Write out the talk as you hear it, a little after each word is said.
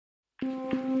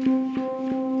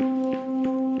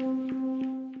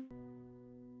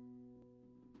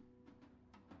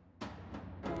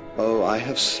Oh, I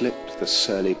have slipped the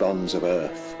surly bonds of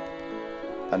earth,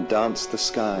 and danced the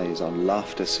skies on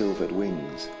laughter-silvered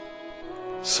wings.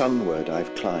 Sunward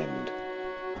I've climbed,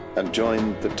 and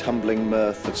joined the tumbling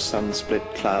mirth of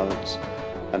sun-split clouds,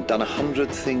 and done 100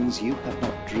 things you have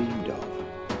not dreamed of.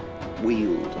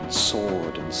 Wheeled and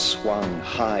soared and swung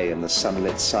high in the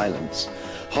sunlit silence.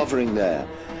 Hovering there,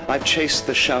 I've chased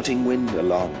the shouting wind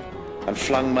along, and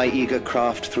flung my eager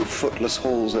craft through footless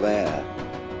halls of air.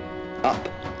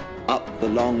 Up the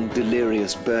long,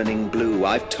 delirious, burning blue,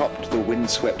 I've topped the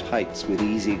windswept heights with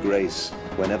easy grace,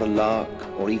 whenever lark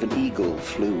or even eagle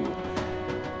flew.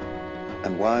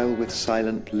 And while with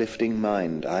silent, lifting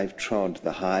mind I've trod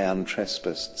the high,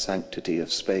 untrespassed sanctity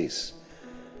of space,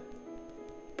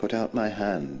 put out my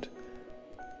hand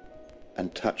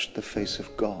and touched the face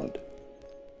of God.